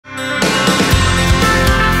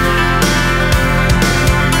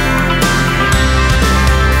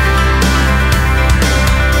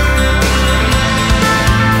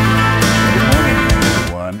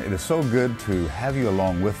good to have you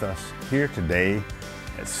along with us here today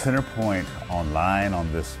at Centerpoint Online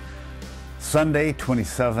on this Sunday,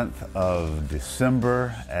 27th of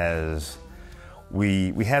December, as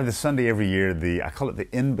we have this Sunday every year, I call it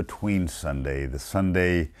the in-between Sunday, the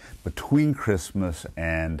Sunday between Christmas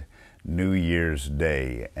and New Year's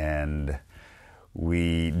Day. And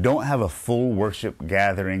we don't have a full worship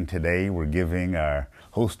gathering today. We're giving our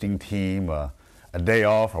hosting team a day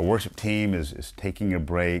off. Our worship team is taking a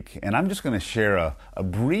break. And I'm just going to share a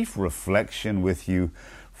brief reflection with you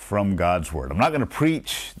from God's Word. I'm not going to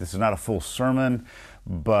preach. This is not a full sermon,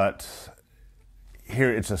 but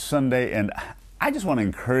here it's a Sunday, and I just want to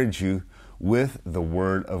encourage you with the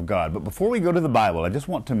Word of God. But before we go to the Bible, I just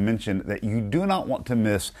want to mention that you do not want to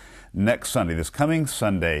miss next Sunday, this coming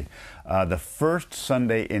Sunday, the first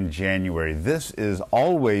Sunday in January. This is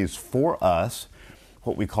always for us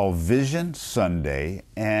what we call Vision Sunday,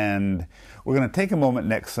 and we're going to take a moment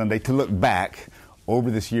next Sunday to look back over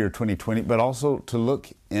this year 2020, but also to look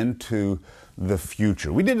into the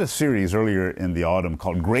future. We did a series earlier in the autumn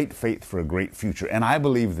called Great Faith for a Great Future, and I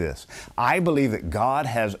believe this. I believe that God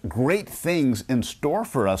has great things in store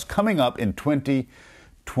for us coming up in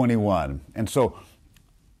 2021. And so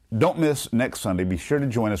don't miss next Sunday. Be sure to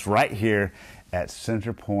join us right here at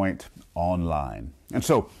Centerpoint Online. And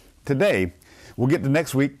so today, we'll get to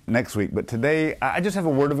next week, but today I just have a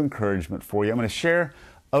word of encouragement for you. I'm going to share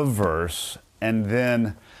a verse and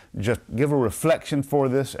then just give a reflection for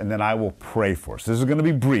this, and then I will pray for us. This is going to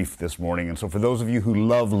be brief this morning, and so for those of you who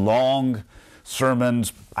love long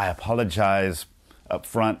sermons, I apologize up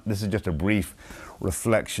front. This is just a brief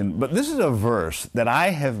reflection, but this is a verse that I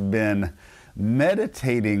have been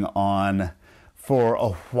meditating on for a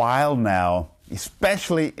while now,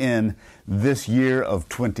 especially in this year of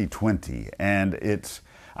 2020. And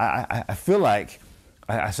I feel like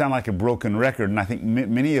I sound like a broken record, and I think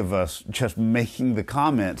many of us just making the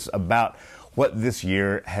comments about what this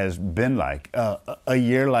year has been like, a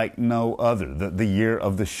year like no other, the year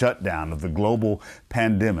of the shutdown, of the global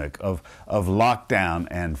pandemic, of lockdown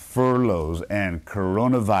and furloughs and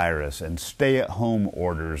coronavirus and stay-at-home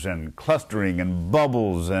orders and clustering and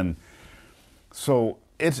bubbles. And so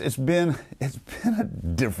it's been a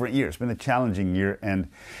different year. It's been a challenging year, and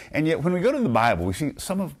yet when we go to the Bible, we see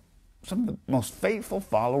some of the most faithful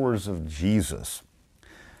followers of Jesus.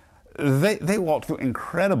 They walk through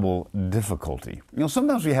incredible difficulty. You know,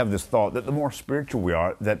 sometimes we have this thought that the more spiritual we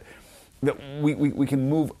are, that we can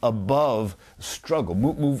move above struggle,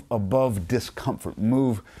 move above discomfort,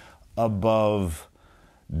 move above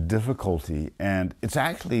difficulty, and it's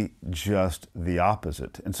actually just the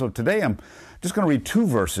opposite. And so today I'm just going to read two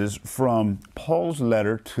verses from Paul's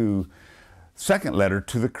second letter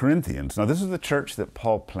to the Corinthians. Now, this is the church that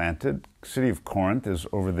Paul planted. City of Corinth is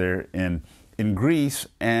over there in Greece,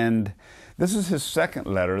 and this is his second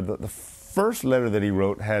letter. The first letter that he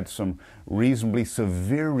wrote had some reasonably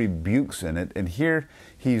severe rebukes in it, and here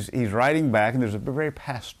he's writing back, and there's a very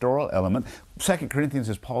pastoral element. 2 Corinthians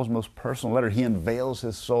is Paul's most personal letter. He unveils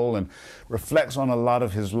his soul and reflects on a lot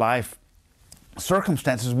of his life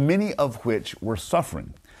circumstances, many of which were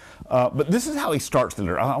suffering. But this is how he starts the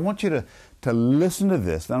letter. I want you to listen to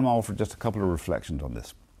this, then I'm going to offer just a couple of reflections on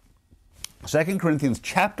this. 2 Corinthians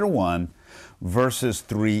chapter 1, verses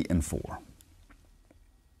 3 and 4.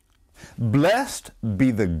 Blessed be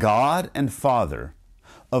the God and Father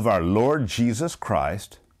of our Lord Jesus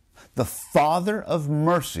Christ, the Father of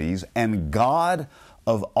mercies and God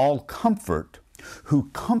of all comfort, who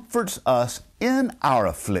comforts us in our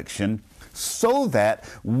affliction, so that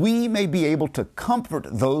we may be able to comfort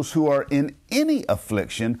those who are in any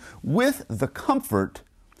affliction with the comfort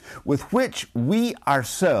with which we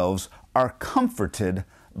ourselves are comforted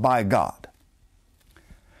by God.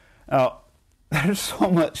 Now, there's so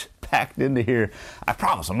much packed into here. I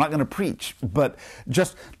promise I'm not going to preach, but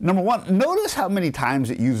just number one, notice how many times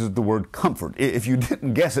it uses the word comfort. If you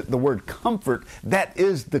didn't guess it, the word comfort, that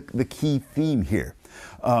is the key theme here.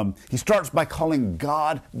 He starts by calling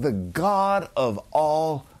God the God of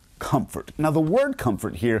all comfort. Now, the word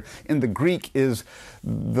comfort here in the Greek is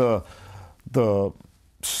the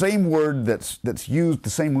same word that's used, the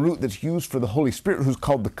same root that's used for the Holy Spirit, who's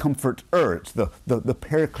called the Comforter. It's the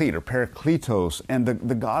Paraclete or Parakletos, and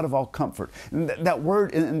the God of all comfort. And that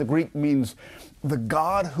word in the Greek means the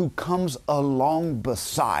God who comes along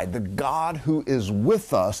beside, the God who is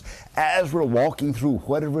with us as we're walking through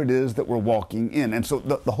whatever it is that we're walking in. And so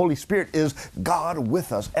the Holy Spirit is God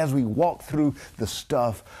with us as we walk through the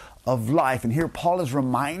stuff of life. And here Paul is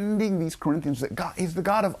reminding these Corinthians that God, He's the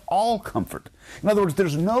God of all comfort. In other words,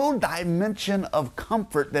 there's no dimension of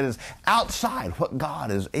comfort that is outside what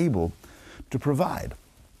God is able to provide.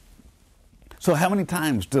 So how many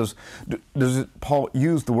times does Paul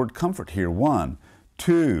use the word comfort here? 1,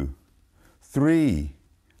 2, 3,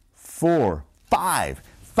 4, 5.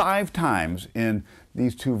 5 times in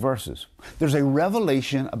these 2 verses. There's a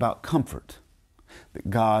revelation about comfort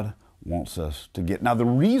that God wants us to get. Now, the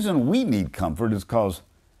reason we need comfort is because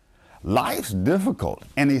life's difficult,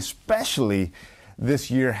 and especially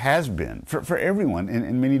this year has been for everyone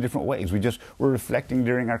in many different ways. We're reflecting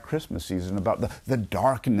during our Christmas season about the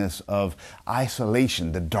darkness of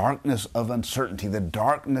isolation, the darkness of uncertainty, the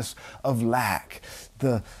darkness of lack,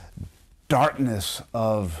 the darkness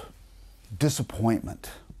of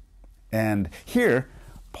disappointment. And here,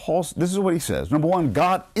 this is what he says. Number 1,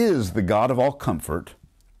 God is the God of all comfort.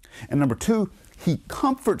 And number 2, He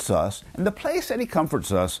comforts us, and the place that He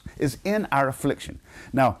comforts us is in our affliction.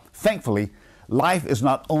 Now, thankfully, life is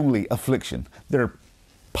not only affliction. There are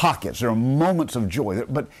pockets, there are moments of joy,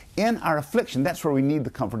 but in our affliction, that's where we need the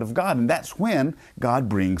comfort of God, and that's when God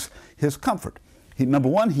brings His comfort. Number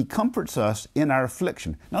 1, He comforts us in our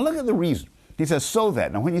affliction. Now look at the reason. He says, so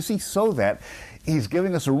that. Now when you see so that, He's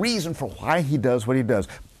giving us a reason for why He does what He does.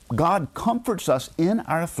 God comforts us in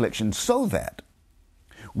our affliction so that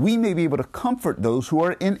we may be able to comfort those who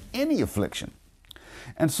are in any affliction.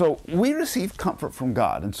 And so we receive comfort from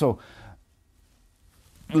God. And so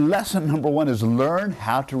lesson number 1 is learn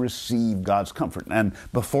how to receive God's comfort. And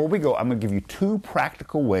before we go, I'm going to give you 2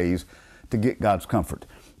 practical ways to get God's comfort.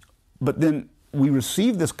 But then we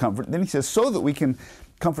receive this comfort. Then he says, so that we can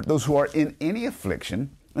comfort those who are in any affliction.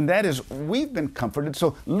 And that is, we've been comforted.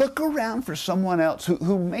 So look around for someone else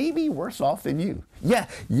who may be worse off than you. Yeah,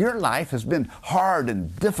 your life has been hard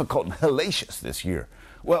and difficult and hellacious this year.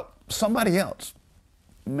 Well, somebody else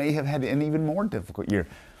may have had an even more difficult year.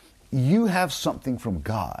 You have something from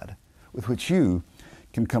God with which you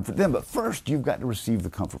can comfort them. But first, you've got to receive the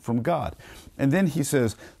comfort from God. And then he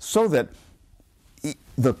says, so that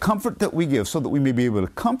the comfort that we give, so that we may be able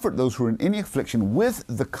to comfort those who are in any affliction with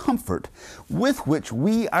the comfort with which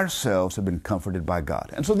we ourselves have been comforted by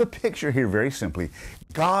God. And so the picture here, very simply,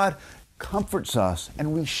 God comforts us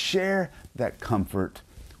and we share that comfort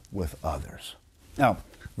with others. Now,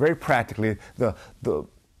 very practically, the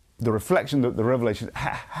reflection, the revelation,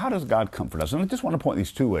 how does God comfort us? And I just want to point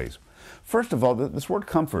these 2 ways. First of all, this word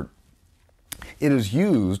comfort, it is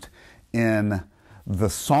used in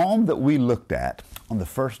the psalm that we looked at on the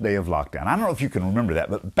first day of lockdown. I don't know if you can remember that,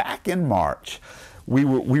 but back in March, we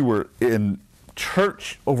were in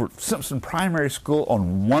church over at Simpson Primary School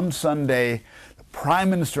on one Sunday. The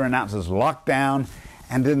Prime Minister announces lockdown,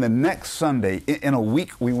 and then the next Sunday, in a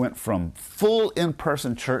week, we went from full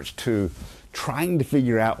in-person church to trying to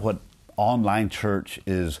figure out what online church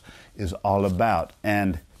is all about.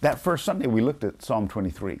 And that first Sunday, we looked at Psalm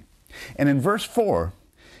 23. And in verse 4,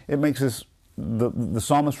 it makes this, the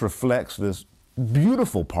psalmist reflects this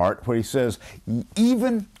beautiful part where he says,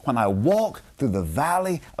 even when I walk through the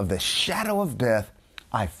valley of the shadow of death,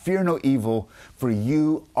 I fear no evil, for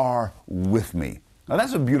you are with me. Now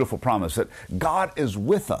that's a beautiful promise that God is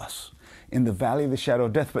with us in the valley of the shadow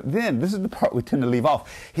of death. But then, this is the part we tend to leave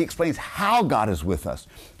off. He explains how God is with us.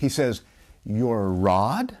 He says, your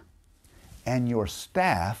rod and your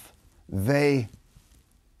staff, they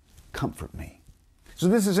comfort me. So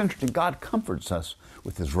this is interesting. God comforts us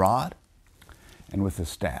with His rod and with His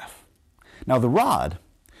staff. Now the rod,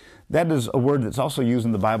 that is a word that's also used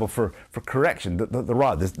in the Bible for correction, the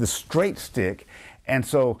rod, the straight stick. And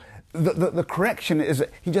so the correction is that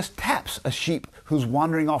He just taps a sheep who's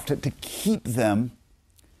wandering off to keep them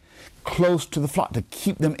close to the flock, to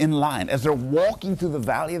keep them in line. As they're walking through the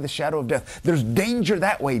valley of the shadow of death, there's danger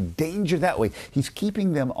that way, danger that way. He's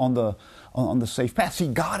keeping them on the safe path. See,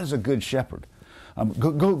 God is a good shepherd.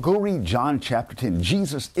 Go read John chapter 10.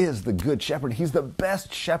 Jesus is the good shepherd. He's the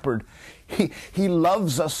best shepherd. He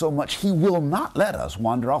loves us so much, He will not let us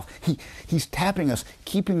wander off. He's tapping us,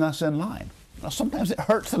 keeping us in line. Now, sometimes it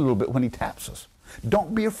hurts a little bit when He taps us.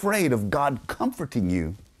 Don't be afraid of God comforting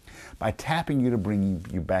you by tapping you to bring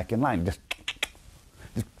you back in line. Just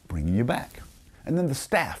bringing you back. And then the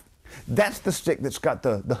staff. That's the stick that's got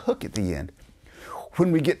the hook at the end.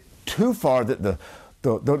 When we get too far that the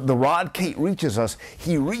rod can't reach us,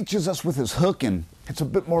 He reaches us with His hook, and it's a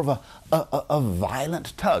bit more of a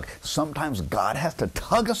violent tug. Sometimes God has to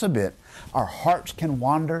tug us a bit. Our hearts can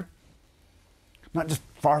wander. Not just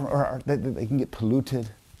far, or they can get polluted.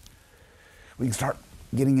 We can start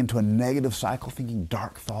getting into a negative cycle, thinking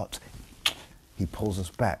dark thoughts. He pulls us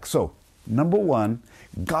back. So, number 1,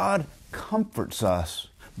 God comforts us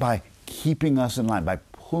by keeping us in line, by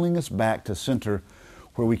pulling us back to center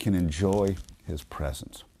where we can enjoy His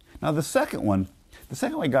presence. Now, the second one The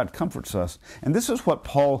second way God comforts us, and this is what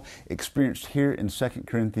Paul experienced here in 2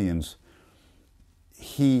 Corinthians.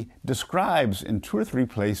 He describes in 2 or 3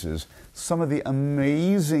 places some of the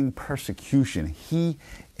amazing persecution he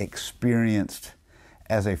experienced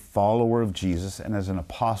as a follower of Jesus and as an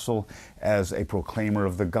apostle, as a proclaimer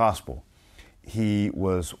of the gospel. He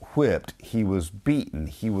was whipped, he was beaten,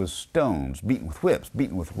 he was stoned, beaten with whips,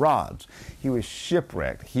 beaten with rods. He was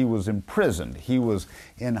shipwrecked, he was imprisoned, he was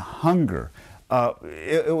in hunger.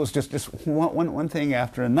 It was just one thing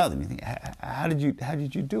after another. And you think, how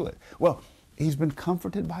did you do it? Well, he's been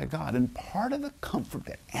comforted by God, and part of the comfort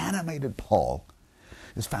that animated Paul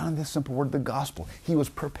is found in this simple word, the gospel. He was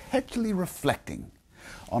perpetually reflecting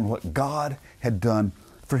on what God had done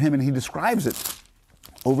for him, and he describes it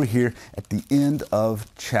over here at the end of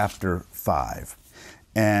chapter 5.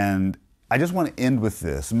 And I just want to end with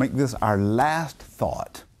this and make this our last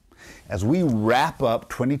thought as we wrap up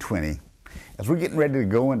 2020. As we're getting ready to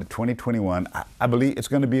go into 2021, I believe it's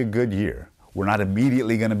going to be a good year. We're not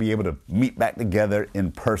immediately going to be able to meet back together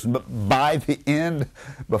in person, but by the end,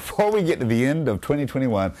 before we get to the end of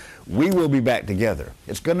 2021, we will be back together.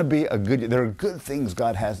 It's going to be a good year. There are good things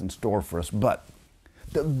God has in store for us, but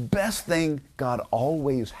the best thing God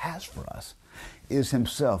always has for us is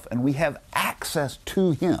Himself, and we have access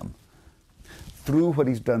to Him through what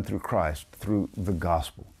He's done through Christ, through the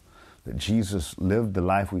gospel. That Jesus lived the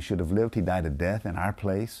life we should have lived. He died a death in our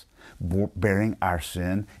place, bearing our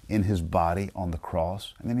sin in His body on the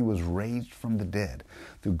cross. And then He was raised from the dead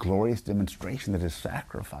through glorious demonstration that His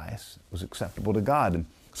sacrifice was acceptable to God. And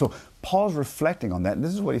so Paul's reflecting on that. And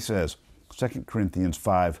this is what he says, 2 Corinthians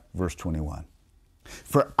 5, verse 21.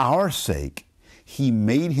 For our sake, He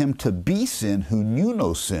made Him to be sin who knew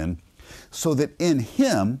no sin, so that in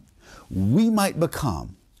Him we might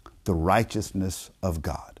become the righteousness of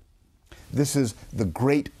God. This is the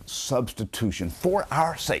great substitution for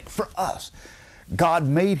our sake, for us. God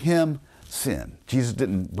made Him sin. Jesus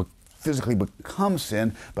didn't physically become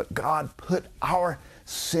sin, but God put our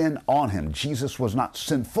sin on Him. Jesus was not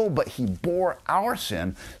sinful, but He bore our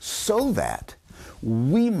sin so that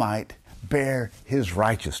we might bear His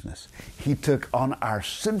righteousness. He took on our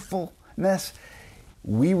sinfulness.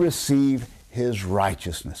 We receive His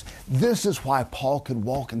righteousness. This is why Paul could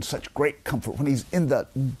walk in such great comfort when he's in the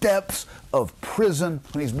depths of prison,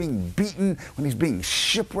 when he's being beaten, when he's being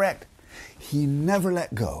shipwrecked. He never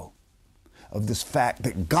let go of this fact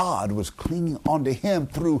that God was clinging onto him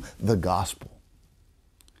through the gospel.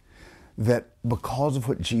 That because of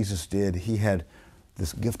what Jesus did, he had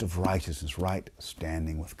this gift of righteousness, right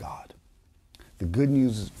standing with God. The good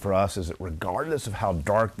news for us is that regardless of how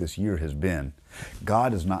dark this year has been,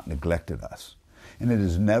 God has not neglected us. And it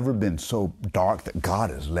has never been so dark that God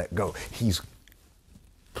has let go. He's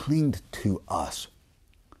clinged to us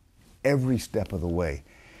every step of the way.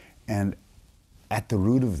 And at the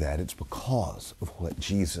root of that, it's because of what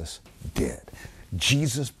Jesus did.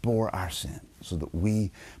 Jesus bore our sin so that we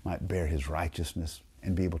might bear His righteousness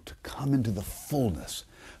and be able to come into the fullness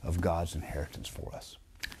of God's inheritance for us.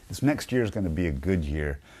 This next year is going to be a good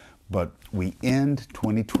year, but we end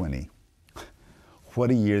 2020.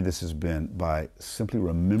 What a year this has been by simply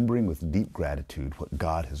remembering with deep gratitude what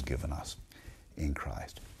God has given us in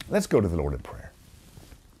Christ. Let's go to the Lord in prayer.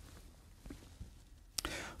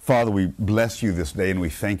 Father, we bless You this day and we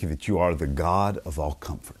thank You that You are the God of all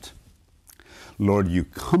comfort. Lord, You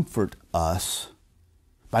comfort us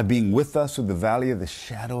by being with us through the valley of the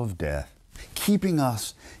shadow of death, keeping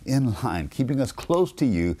us in line, keeping us close to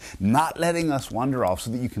You, not letting us wander off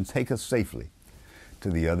so that You can take us safely to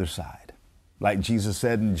the other side. Like Jesus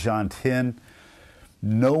said in John 10,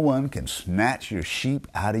 no one can snatch your sheep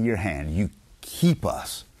out of Your hand. You keep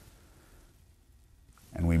us,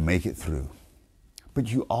 and we make it through.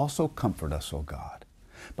 But You also comfort us, O God,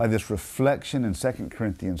 by this reflection in 2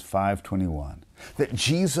 Corinthians 5:21, that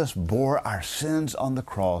Jesus bore our sins on the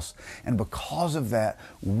cross, and because of that,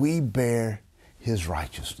 we bear His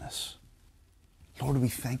righteousness. Lord, we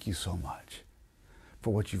thank You so much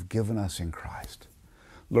for what You've given us in Christ.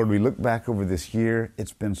 Lord, we look back over this year,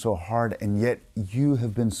 it's been so hard, and yet You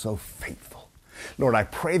have been so faithful. Lord, I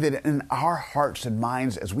pray that in our hearts and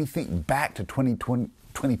minds, as we think back to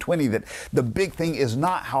 2020, that the big thing is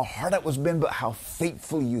not how hard it was been, but how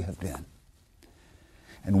faithful You have been.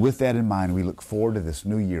 And with that in mind, we look forward to this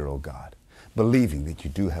new year, oh God, believing that You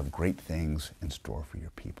do have great things in store for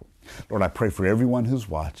Your people. Lord, I pray for everyone who's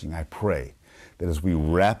watching. I pray that as we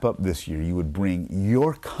wrap up this year, You would bring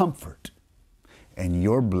Your comfort and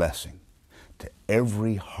Your blessing to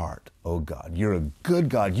every heart, oh God. You're a good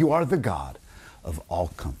God. You are the God of all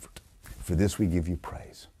comfort. For this we give You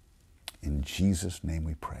praise. In Jesus' name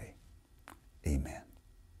we pray. Amen.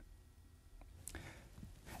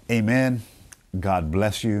 Amen. God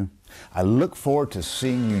bless you. I look forward to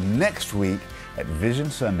seeing you next week at Vision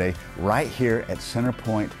Sunday right here at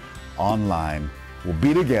Centerpoint Online. We'll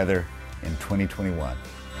be together in 2021.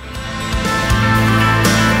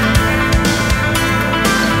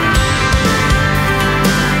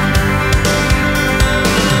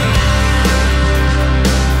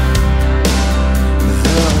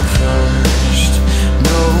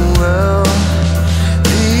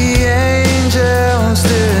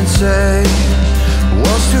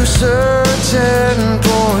 Was too certain